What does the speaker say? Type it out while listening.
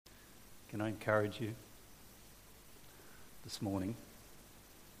Can I encourage you this morning?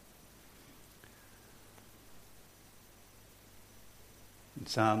 In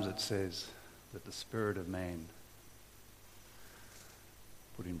Psalms it says that the spirit of man,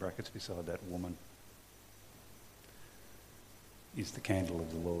 put in brackets beside that woman, is the candle of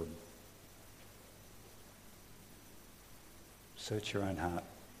the Lord. Search your own heart.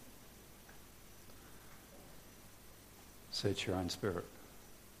 Search your own spirit.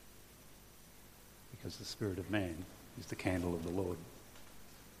 Because the spirit of man is the candle of the Lord.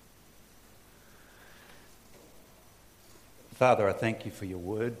 Father, I thank you for your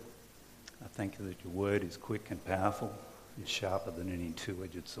word. I thank you that your word is quick and powerful and sharper than any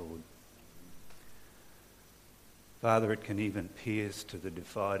two-edged sword. Father, it can even pierce to the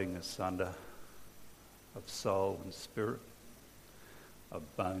dividing asunder of soul and spirit, of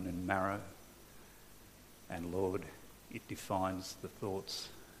bone and marrow. And Lord, it defines the thoughts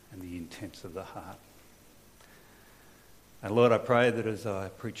and the intents of the heart. And Lord, I pray that as I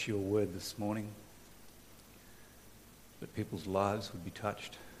preach your word this morning, that people's lives would be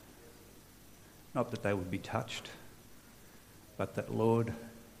touched. Not that they would be touched, but that, Lord,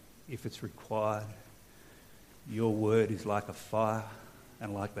 if it's required, your word is like a fire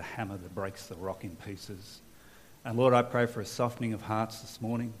and like the hammer that breaks the rock in pieces. And Lord, I pray for a softening of hearts this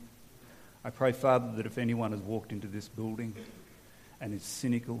morning. I pray, Father, that if anyone has walked into this building and is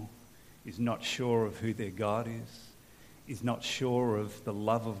cynical, is not sure of who their God is not sure of the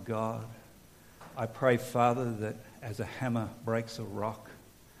love of God, I pray, Father, that as a hammer breaks a rock,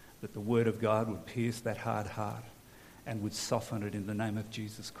 that the word of God would pierce that hard heart and would soften it in the name of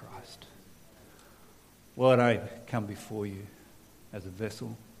Jesus Christ. Lord, I come before you as a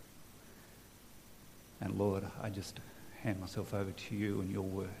vessel. And Lord, I just hand myself over to you and your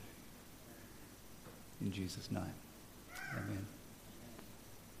word. In Jesus' name, amen.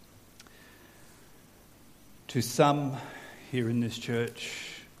 To some here in this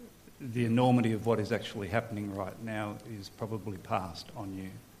church, the enormity of what is actually happening right now is probably passed on you.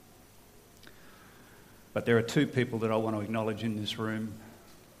 But there are two people that I want to acknowledge in this room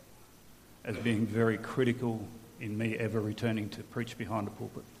as being very critical in me ever returning to preach behind a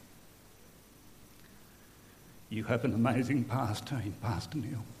pulpit. You have an amazing pastor in Pastor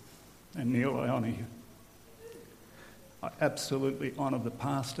Neil. And Neil, I honour you. I absolutely honour the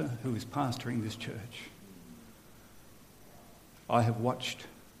pastor who is pastoring this church. I have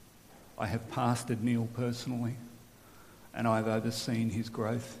pastored Neil personally, and I've overseen his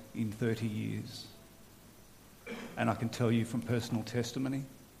growth in 30 years. And I can tell you from personal testimony,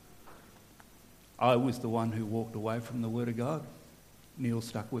 I was the one who walked away from the Word of God. Neil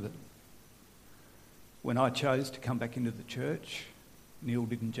stuck with it. When I chose to come back into the church, Neil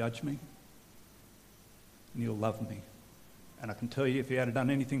didn't judge me. Neil loved me. And I can tell you, if he had done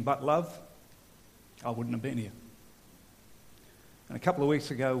anything but love, I wouldn't have been here. And a couple of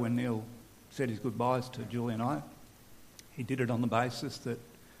weeks ago when Neil said his goodbyes to Julie and I, he did it on the basis that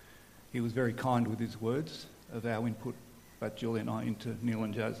he was very kind with his words of our input, both Julie and I, into Neil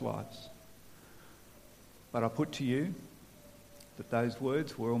and Joe's lives. But I put to you that those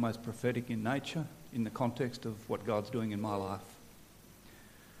words were almost prophetic in nature in the context of what God's doing in my life.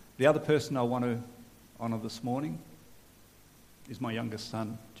 The other person I want to honour this morning is my youngest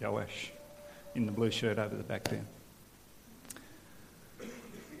son, Joash, in the blue shirt over the back there.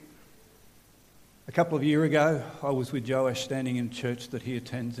 A couple of years ago, I was with Joash standing in a church that he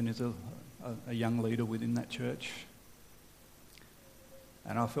attends and is a young leader within that church.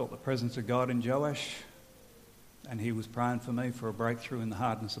 And I felt the presence of God in Joash, and he was praying for me for a breakthrough in the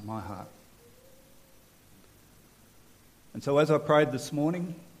hardness of my heart. And so as I prayed this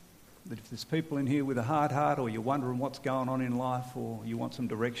morning, that if there's people in here with a hard heart, or you're wondering what's going on in life, or you want some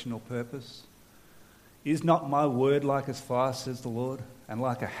direction or purpose, is not my word like as fire, says the Lord, and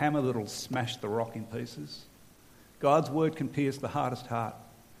like a hammer that'll smash the rock in pieces? God's word can pierce the hardest heart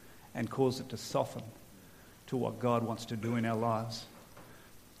and cause it to soften to what God wants to do in our lives.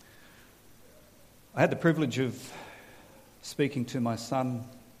 I had the privilege of speaking to my son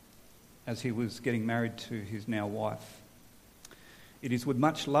as he was getting married to his now wife. It is with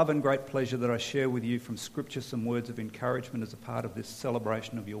much love and great pleasure that I share with you from Scripture some words of encouragement as a part of this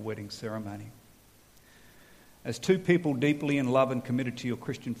celebration of your wedding ceremony. As two people deeply in love and committed to your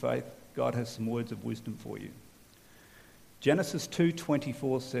Christian faith, God has some words of wisdom for you. Genesis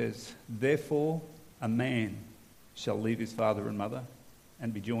 2:24 says, "Therefore a man shall leave his father and mother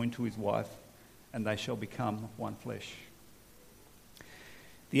and be joined to his wife, and they shall become one flesh."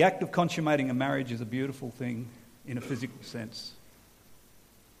 The act of consummating a marriage is a beautiful thing in a physical sense.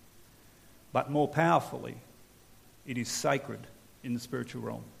 But more powerfully, it is sacred in the spiritual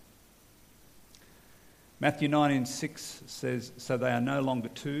realm. Matthew 19:6 says, "So they are no longer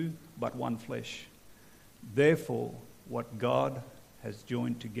two, but one flesh. Therefore, what God has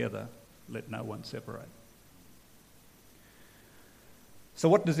joined together, let no one separate." So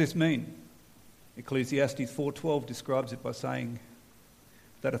what does this mean? Ecclesiastes 4:12 describes it by saying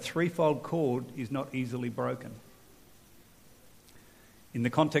that a threefold cord is not easily broken. In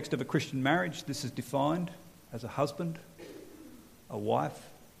the context of a Christian marriage, this is defined as a husband, a wife,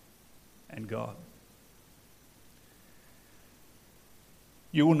 and God.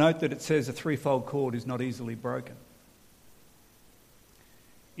 You will note that it says a threefold cord is not easily broken.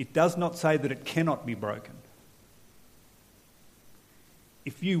 It does not say that it cannot be broken.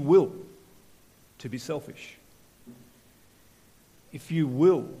 If you will to be selfish, if you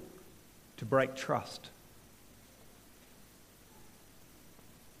will to break trust,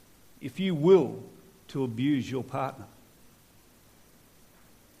 if you will to abuse your partner,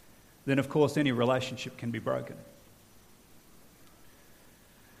 then of course any relationship can be broken.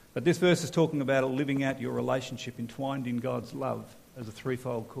 But this verse is talking about living out your relationship entwined in God's love as a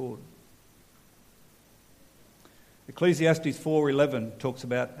threefold cord. Ecclesiastes 4:11 talks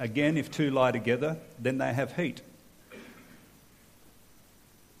about, again, if two lie together, then they have heat.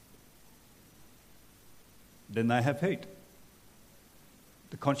 Then they have heat.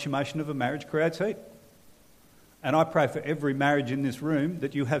 The consummation of a marriage creates heat. And I pray for every marriage in this room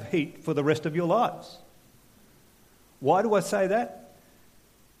that you have heat for the rest of your lives. Why do I say that?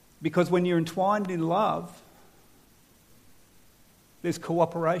 Because when you're entwined in love, there's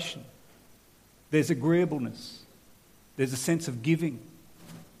cooperation, there's agreeableness, there's a sense of giving.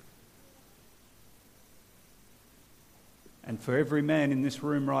 And for every man in this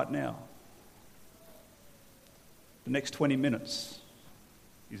room right now, the next 20 minutes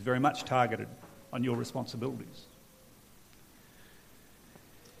is very much targeted on your responsibilities.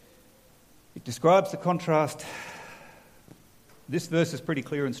 It describes the contrast. This verse is pretty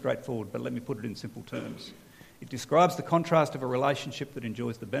clear and straightforward, but let me put it in simple terms. It describes the contrast of a relationship that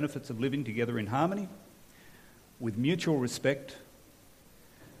enjoys the benefits of living together in harmony, with mutual respect,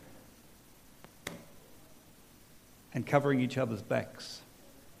 and covering each other's backs.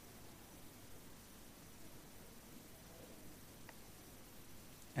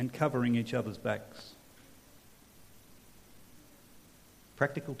 And covering each other's backs.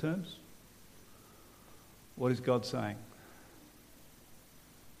 Practical terms, what is God saying?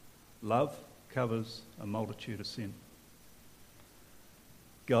 Love covers a multitude of sin.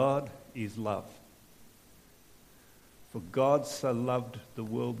 God is love. For God so loved the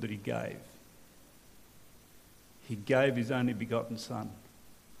world that he gave. He gave his only begotten Son.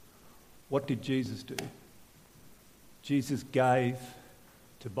 What did Jesus do? Jesus gave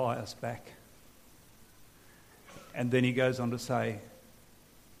to buy us back. And then he goes on to say,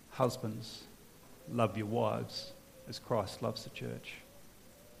 husbands, love your wives as Christ loves the church.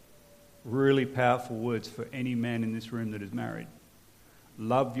 Really powerful words for any man in this room that is married.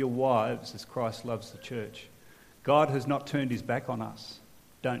 Love your wives as Christ loves the church. God has not turned his back on us.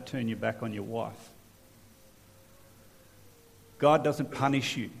 Don't turn your back on your wife. God doesn't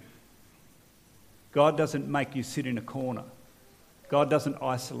punish you. God doesn't make you sit in a corner. God doesn't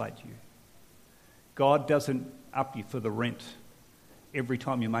isolate you. God doesn't up you for the rent every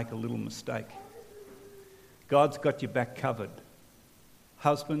time you make a little mistake. God's got your back covered.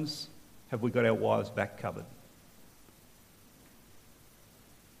 Husbands, have we got our wives' back covered?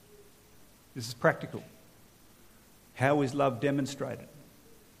 This is practical. How is love demonstrated?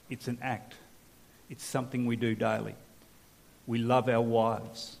 It's an act. It's something we do daily. We love our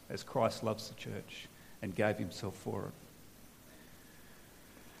wives as Christ loves the church and gave himself for it.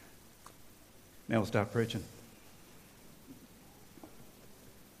 Now we'll start preaching.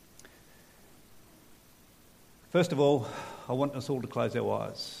 First of all, I want us all to close our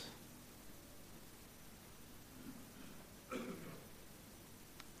eyes.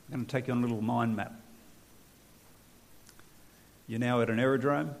 I'm going to take you on a little mind map. You're now at an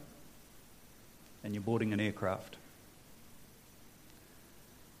aerodrome and you're boarding an aircraft.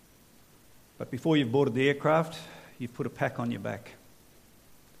 But before you've boarded the aircraft, you've put a pack on your back.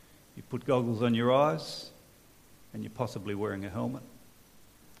 You've put goggles on your eyes and you're possibly wearing a helmet.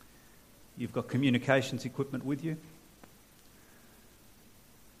 You've got communications equipment with you.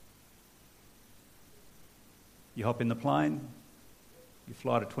 You hop in the plane, you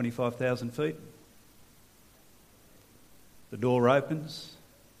fly to 25,000 feet. The door opens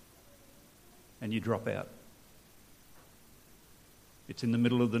and you drop out. It's in the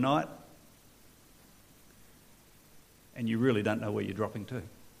middle of the night and you really don't know where you're dropping to.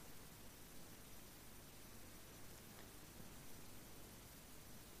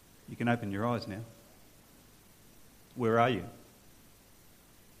 You can open your eyes now. Where are you?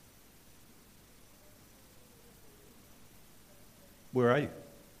 Where are you?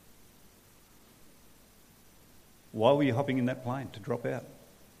 Why were you hopping in that plane? To drop out?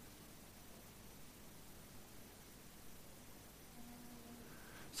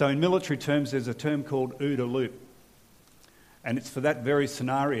 So in military terms, there's a term called OODA loop. And it's for that very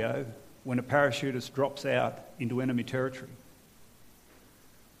scenario when a parachutist drops out into enemy territory.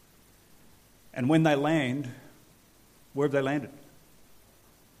 And when they land, where have they landed?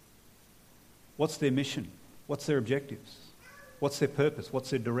 What's their mission? What's their objectives? What's their purpose? What's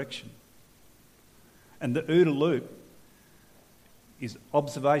their direction? And the OODA loop is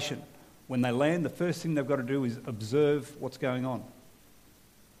observation. When they land, the first thing they've got to do is observe what's going on.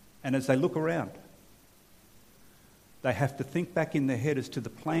 And as they look around, they have to think back in their head as to the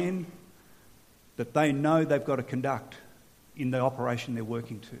plan that they know they've got to conduct in the operation they're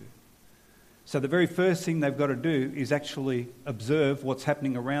working to. So the very first thing they've got to do is actually observe what's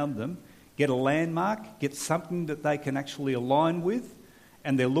happening around them, get a landmark, get something that they can actually align with,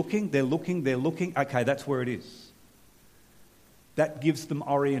 and they're looking, okay, that's where it is. That gives them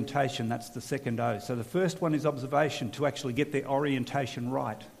orientation, that's the second O. So the first one is observation, to actually get their orientation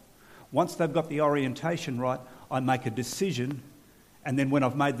right. Once they've got the orientation right, I make a decision, and then when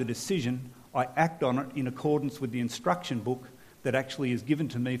I've made the decision, I act on it in accordance with the instruction book that actually is given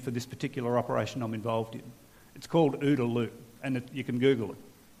to me for this particular operation I'm involved in. It's called OODA loop, and you can Google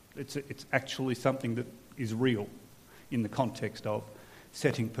it. It's actually something that is real in the context of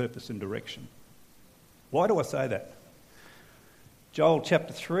setting purpose and direction. Why do I say that? Joel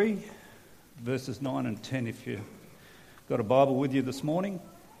chapter 3, verses 9 and 10, if you've got a Bible with you this morning.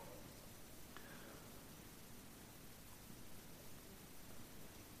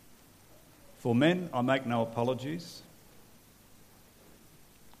 For men, I make no apologies.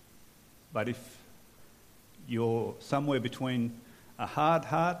 But if you're somewhere between a hard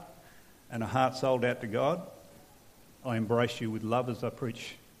heart and a heart sold out to God, I embrace you with love as I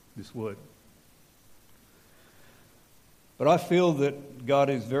preach this word. But I feel that God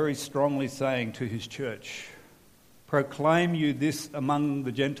is very strongly saying to his church, proclaim you this among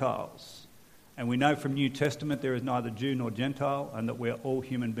the Gentiles. And we know from New Testament there is neither Jew nor Gentile, and that we're all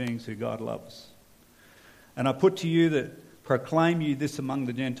human beings who God loves. And I put to you that proclaim you this among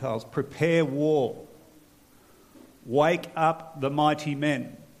the Gentiles, prepare war, wake up the mighty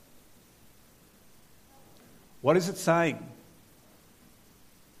men. What is it saying?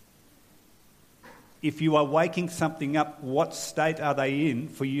 If you are waking something up, what state are they in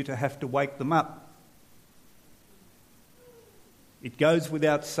for you to have to wake them up? It goes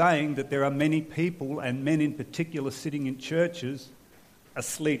without saying that there are many people, and men in particular, sitting in churches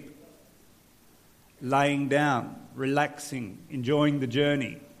asleep, laying down, relaxing, enjoying the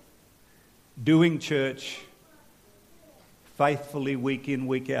journey, doing church faithfully week in,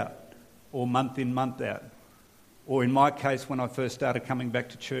 week out, or month in, month out. Or in my case, when I first started coming back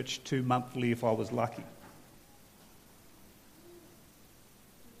to church, 2 monthly if I was lucky.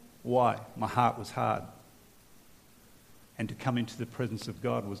 Why? My heart was hard. And to come into the presence of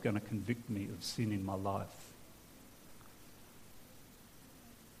God was going to convict me of sin in my life.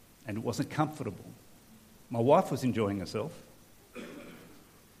 And it wasn't comfortable. My wife was enjoying herself.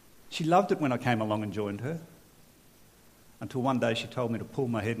 She loved it when I came along and joined her. Until one day she told me to pull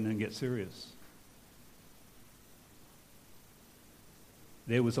my head in and get serious.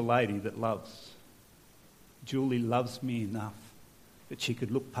 There was a lady that loves. Julie loves me enough that she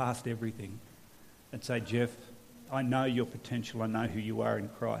could look past everything and say, Jeff, I know your potential. I know who you are in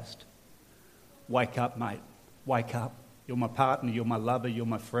Christ. Wake up, mate. Wake up. You're my partner. You're my lover. You're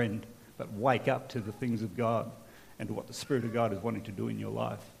my friend. But wake up to the things of God and to what the Spirit of God is wanting to do in your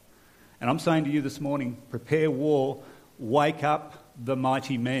life. And I'm saying to you this morning, prepare war. Wake up the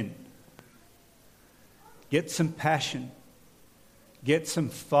mighty men. Get some passion. Get some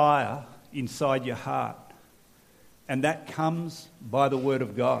fire inside your heart. And that comes by the word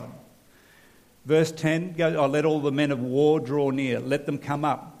of God. Verse 10 goes, let all the men of war draw near. Let them come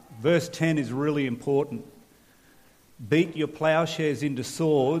up. Verse 10 is really important. Beat your plowshares into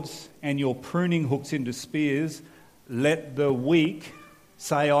swords and your pruning hooks into spears. Let the weak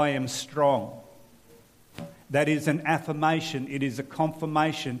say, I am strong. That is an affirmation. It is a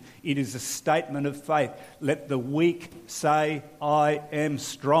confirmation. It is a statement of faith. Let the weak say, I am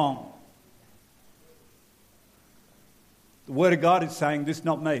strong. The Word of God is saying this,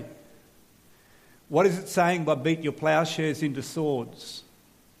 not me. What is it saying by beat your plowshares into swords?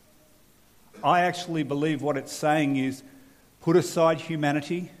 I actually believe what it's saying is put aside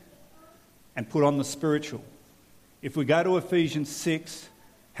humanity and put on the spiritual. If we go to Ephesians 6,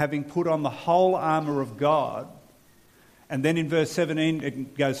 having put on the whole armour of God, And then in verse 17,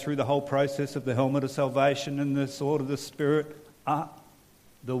 it goes through the whole process of the helmet of salvation and the sword of the Spirit.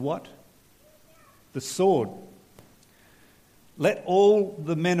 The what? The sword. Let all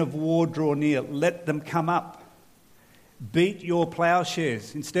the men of war draw near. Let them come up. Beat your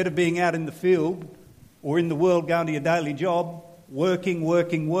ploughshares. Instead of being out in the field or in the world going to your daily job, working,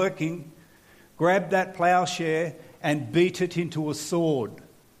 grab that ploughshare and beat it into a sword.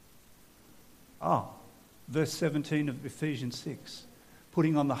 Verse 17 of Ephesians 6.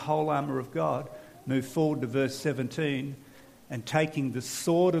 Putting on the whole armour of God. Move forward to verse 17. And taking the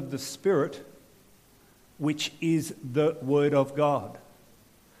sword of the Spirit, which is the Word of God.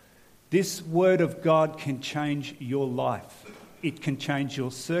 This Word of God can change your life. It can change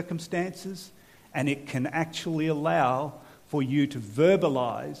your circumstances, and it can actually allow for you to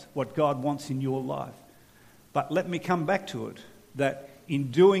verbalise what God wants in your life. But let me come back to it, that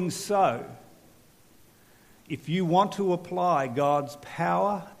in doing so, if you want to apply God's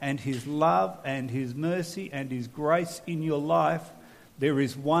power and His love and His mercy and His grace in your life, there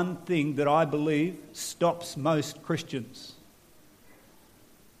is one thing that I believe stops most Christians.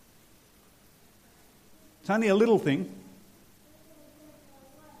 It's only a little thing.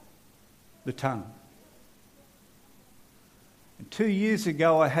 The tongue. And 2 years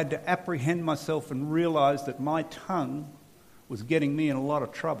ago I had to apprehend myself and realise that my tongue was getting me in a lot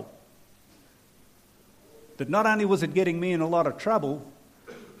of trouble. That not only was it getting me in a lot of trouble,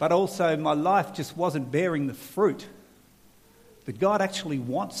 but also my life just wasn't bearing the fruit that God actually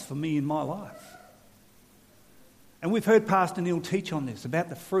wants for me in my life. And we've heard Pastor Neil teach on this, about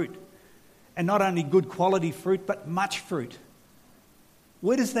the fruit. And not only good quality fruit, but much fruit.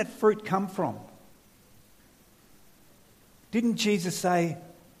 Where does that fruit come from? Didn't Jesus say,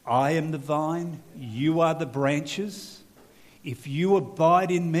 I am the vine, you are the branches. If you abide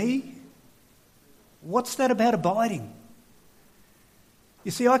in me, what's that about abiding?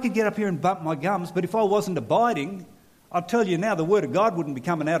 You see, I could get up here and bump my gums, but if I wasn't abiding, I'll tell you now, the word of God wouldn't be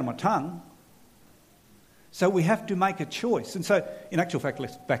coming out of my tongue. So we have to make a choice. And so, in actual fact,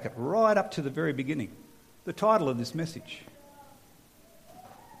 let's back it right up to the very beginning. The title of this message.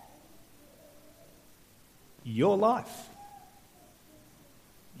 Your life.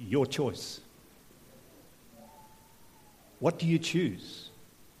 Your choice. What do you choose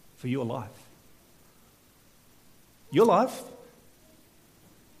for your life? Your life.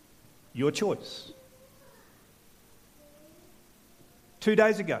 Your choice. 2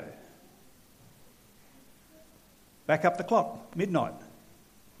 days ago, back up the clock, midnight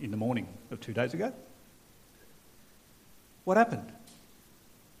in the morning of 2 days ago. What happened?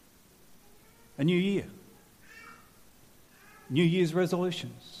 A new year. New Year's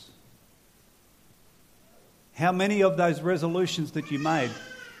resolutions. How many of those resolutions that you made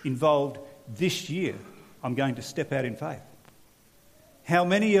involved this year, I'm going to step out in faith? How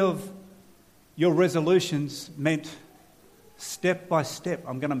many of your resolutions meant step by step,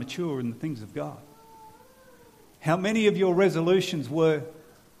 I'm going to mature in the things of God? How many of your resolutions were,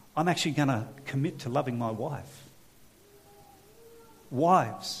 I'm actually going to commit to loving my wife?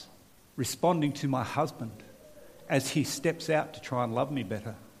 Wives, responding to my husband as he steps out to try and love me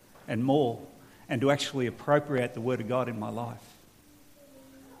better and more, and to actually appropriate the Word of God in my life.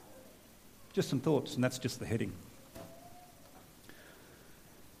 Just some thoughts, and that's just the heading.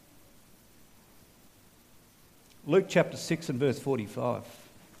 Luke chapter 6 and verse 45.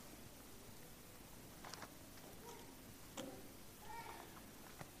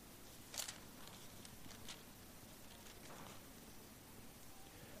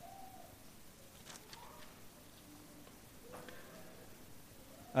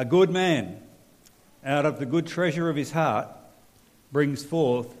 A good man, out of the good treasure of his heart, brings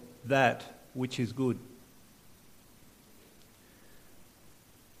forth that which is good.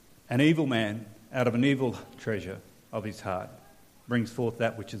 An evil man, out of an evil treasure of his heart, brings forth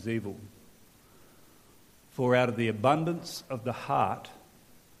that which is evil. For out of the abundance of the heart,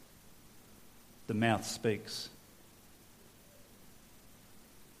 the mouth speaks.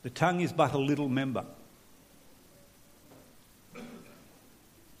 The tongue is but a little member.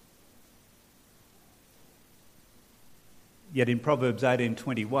 Yet in Proverbs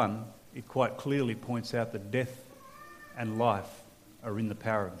 18:21, it quite clearly points out that death and life are in the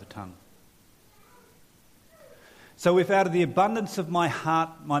power of the tongue. So if out of the abundance of my heart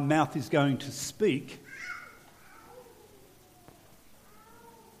my mouth is going to speak,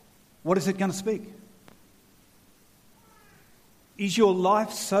 what is it going to speak? Is your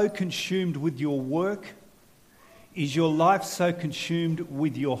life so consumed with your work? Is your life so consumed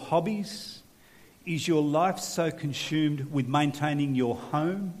with your hobbies? Is your life so consumed with maintaining your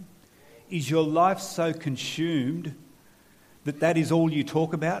home? Is your life so consumed that is all you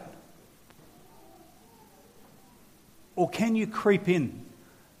talk about? Or can you creep in?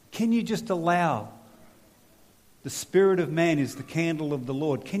 Can you just allow the spirit of man is the candle of the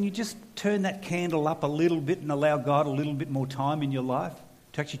Lord? Can you just turn that candle up a little bit and allow God a little bit more time in your life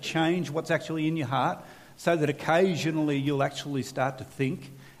to actually change what's actually in your heart, so that occasionally you'll actually start to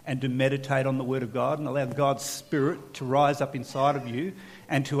think and to meditate on the Word of God and allow God's Spirit to rise up inside of you,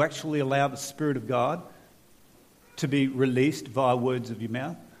 and to actually allow the Spirit of God to be released via words of your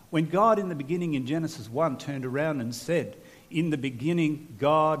mouth? When God in the beginning in Genesis 1 turned around and said, "In the beginning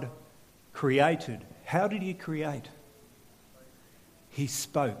God created," how did he create? He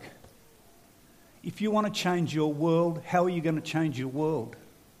spoke. If you want to change your world, how are you going to change your world?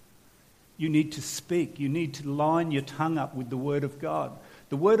 You need to speak. You need to line your tongue up with the Word of God.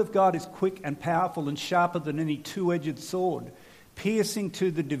 The Word of God is quick and powerful and sharper than any two-edged sword, piercing to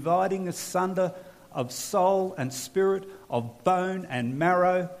the dividing asunder of soul and spirit, of bone and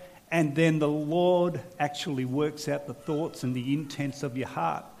marrow, and then the Lord actually works out the thoughts and the intents of your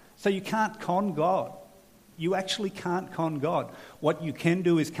heart. So you can't con God. You actually can't con God. What you can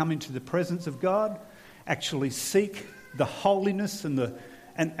do is come into the presence of God, actually seek the holiness and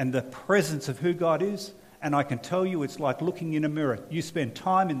the presence of who God is, and I can tell you it's like looking in a mirror. You spend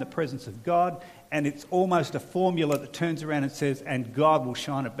time in the presence of God, and it's almost a formula that turns around and says, and God will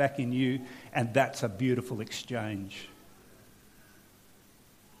shine it back in you, and that's a beautiful exchange.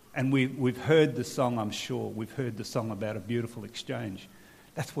 And we've heard the song, I'm sure. We've heard the song about a beautiful exchange.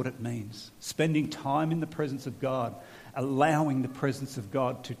 That's what it means. Spending time in the presence of God, allowing the presence of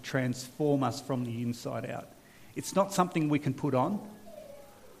God to transform us from the inside out. It's not something we can put on.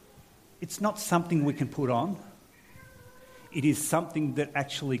 It's not something we can put on. It is something that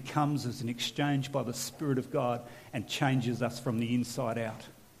actually comes as an exchange by the Spirit of God and changes us from the inside out.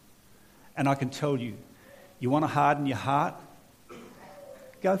 And I can tell you, you want to harden your heart?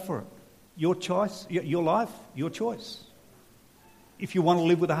 Go for it. Your choice, your life, your choice. If you want to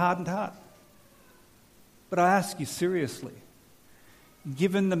live with a hardened heart. But I ask you seriously,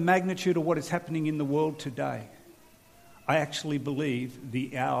 given the magnitude of what is happening in the world today, I actually believe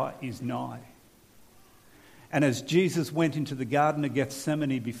the hour is nigh. And as Jesus went into the Garden of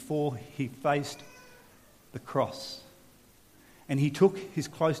Gethsemane before he faced the cross, and he took his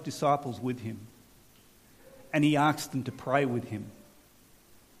close disciples with him, and he asked them to pray with him,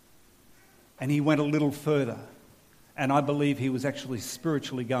 and he went a little further, and I believe he was actually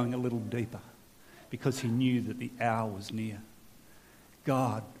spiritually going a little deeper, because he knew that the hour was near.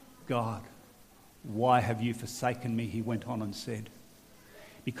 God, why have you forsaken me? He went on and said,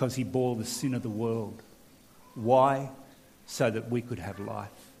 because he bore the sin of the world. Why? So that we could have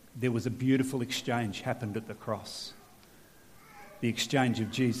life. There was a beautiful exchange happened at the cross. The exchange of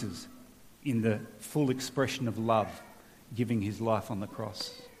Jesus in the full expression of love, giving his life on the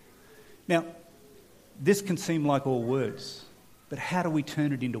cross. Now, this can seem like all words, but how do we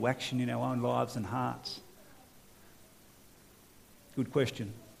turn it into action in our own lives and hearts? Good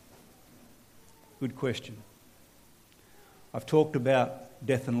question. Good question. I've talked about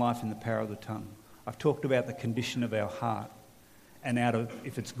death and life in the power of the tongue. I've talked about the condition of our heart. And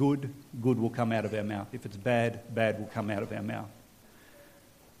if it's good, good will come out of our mouth. If it's bad, bad will come out of our mouth.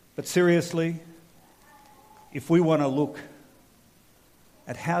 But seriously, if we want to look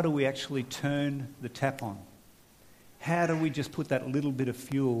at how do we actually turn the tap on, how do we just put that little bit of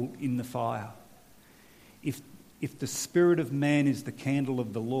fuel in the fire? If the spirit of man is the candle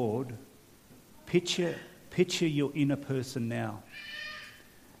of the Lord, picture your inner person now.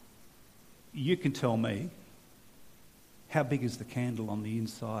 You can tell me, how big is the candle on the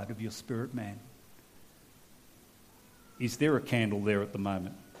inside of your spirit man? Is there a candle there at the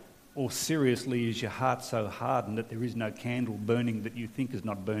moment? Or seriously, is your heart so hardened that there is no candle burning that you think is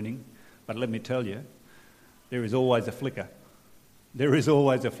not burning? But let me tell you, there is always a flicker. There is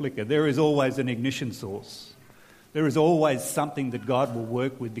always a flicker. There is always an ignition source. There is always something that God will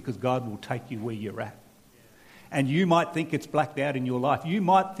work with, because God will take you where you're at. And you might think it's blacked out in your life. You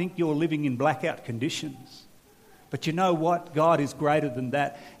might think you're living in blackout conditions. But you know what? God is greater than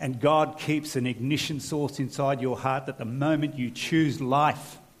that. And God keeps an ignition source inside your heart that the moment you choose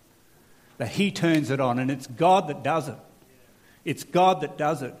life, that he turns it on. And it's God that does it. It's God that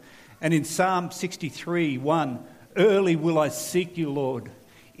does it. And in Psalm 63:1, early will I seek you, Lord.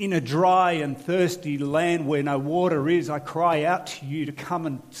 In a dry and thirsty land where no water is, I cry out to you to come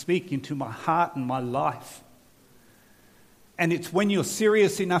and speak into my heart and my life. And it's when you're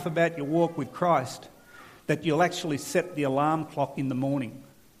serious enough about your walk with Christ that you'll actually set the alarm clock in the morning.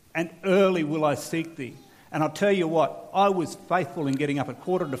 And early will I seek thee. And I'll tell you what, I was faithful in getting up at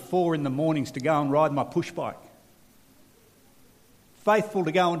 3:45 in the mornings to go and ride my push bike. faithful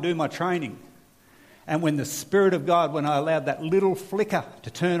to go and do my training. And when the Spirit of God, when I allowed that little flicker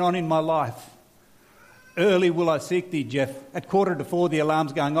to turn on in my life, early will I seek thee, Jeff. At 4:45, the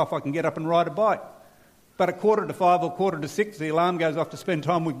alarm's going off, I can get up and ride a bike. But at 4:45 or 4:45, the alarm goes off to spend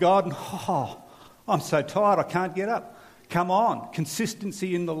time with God, and I'm so tired, I can't get up. Come on,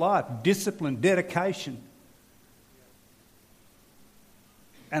 consistency in the life, discipline, dedication.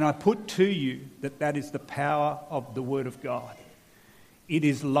 And I put to you that is the power of the Word of God. It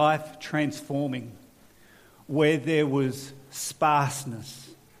is life transforming. Where there was sparseness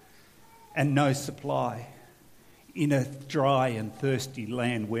and no supply, in a dry and thirsty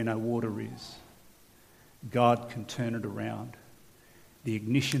land where no water is, God can turn it around. The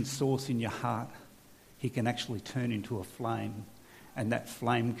ignition source in your heart, He can actually turn into a flame, and that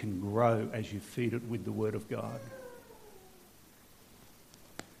flame can grow as you feed it with the Word of God.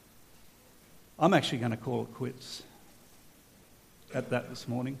 I'm actually going to call it quits at that this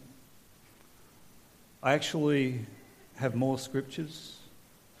morning. I actually have more scriptures,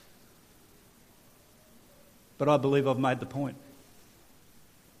 but I believe I've made the point.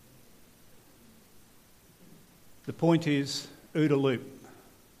 The point is, OODA loop.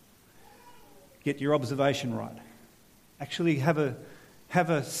 Get your observation right. Actually have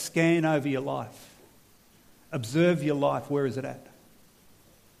a scan over your life. Observe your life. Where is it at?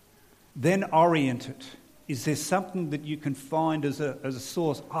 Then orient it. Is there something that you can find as a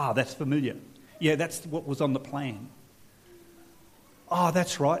source? That's familiar. Yeah, that's what was on the plan.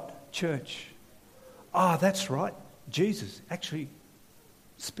 That's right, church. That's right, Jesus. Actually,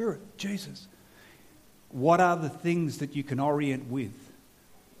 Spirit, Jesus. What are the things that you can orient with?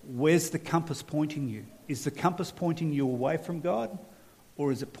 Where's the compass pointing you? Is the compass pointing you away from God,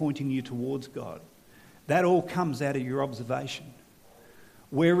 or is it pointing you towards God? That all comes out of your observation.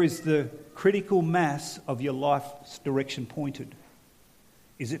 Where is the critical mass of your life's direction pointed?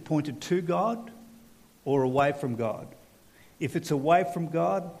 Is it pointed to God or away from God? If it's away from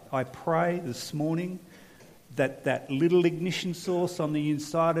God, I pray this morning that little ignition source on the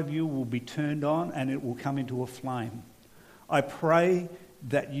inside of you will be turned on and it will come into a flame. I pray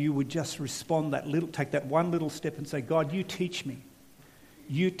that you would just respond take that one little step and say, God, you teach me.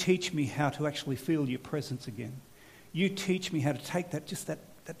 You teach me how to actually feel your presence again. You teach me how to take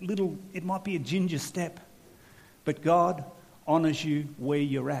that little, it might be a ginger step, but God honours you where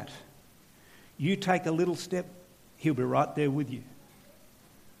you're at. You take a little step, He'll be right there with you.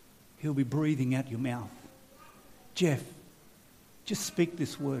 He'll be breathing out your mouth. Jeff, just speak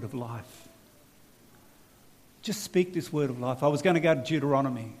this word of life. Just speak this word of life. I was going to go to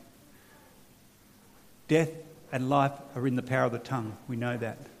Deuteronomy. Death and life are in the power of the tongue. We know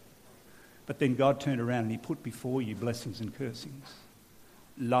that. But then God turned around and He put before you blessings and cursings.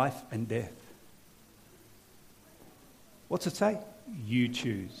 Life and death. What's it say? You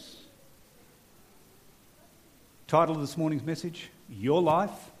choose. Title of this morning's message, Your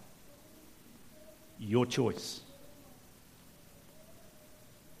Life, Your Choice.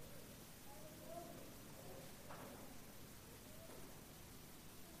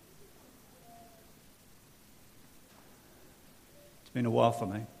 It's been a while for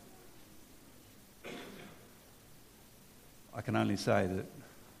me. I can only say that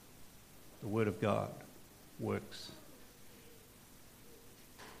the Word of God works.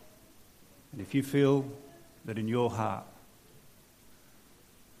 And if you feel that in your heart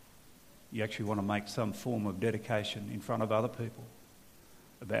you actually want to make some form of dedication in front of other people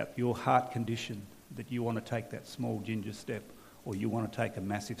about your heart condition, that you want to take that small ginger step or you want to take a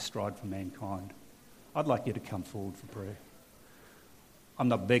massive stride for mankind, I'd like you to come forward for prayer. I'm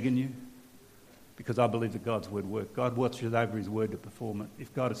not begging you, because I believe that God's word works. God watches over His word to perform it.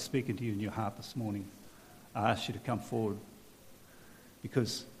 If God is speaking to you in your heart this morning, I ask you to come forward,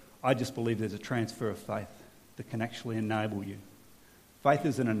 because I just believe there's a transfer of faith that can actually enable you. Faith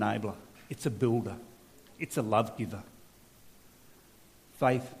is an enabler. It's a builder. It's a love giver.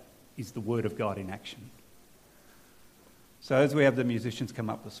 Faith is the word of God in action. So as we have the musicians come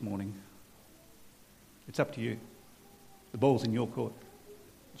up this morning, it's up to you. The ball's in your court.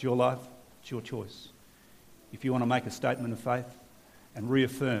 It's your life. It's your choice. If you want to make a statement of faith and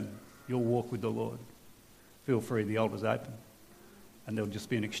reaffirm your walk with the Lord, feel free. The altar's open. And there'll just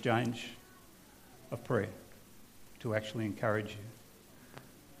be an exchange of prayer to actually encourage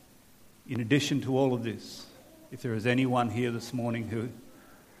you. In addition to all of this, if there is anyone here this morning who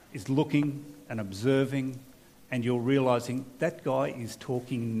is looking and observing and you're realising that guy is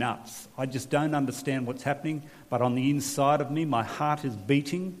talking nuts, I just don't understand what's happening, but on the inside of me, my heart is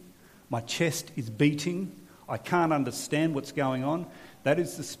beating, my chest is beating, I can't understand what's going on, that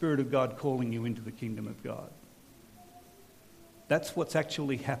is the Spirit of God calling you into the kingdom of God. That's what's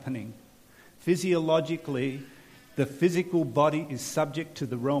actually happening. Physiologically, the physical body is subject to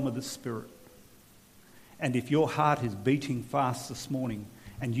the realm of the spirit. And if your heart is beating fast this morning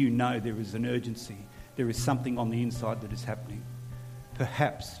and you know there is an urgency, there is something on the inside that is happening,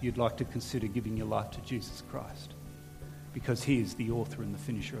 perhaps you'd like to consider giving your life to Jesus Christ, because he is the author and the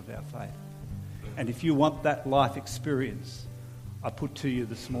finisher of our faith. And if you want that life experience, I put to you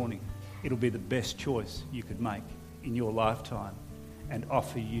this morning, it'll be the best choice you could make in your lifetime and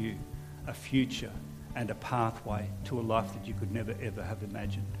offer you a future and a pathway to a life that you could never ever have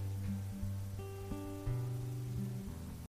imagined.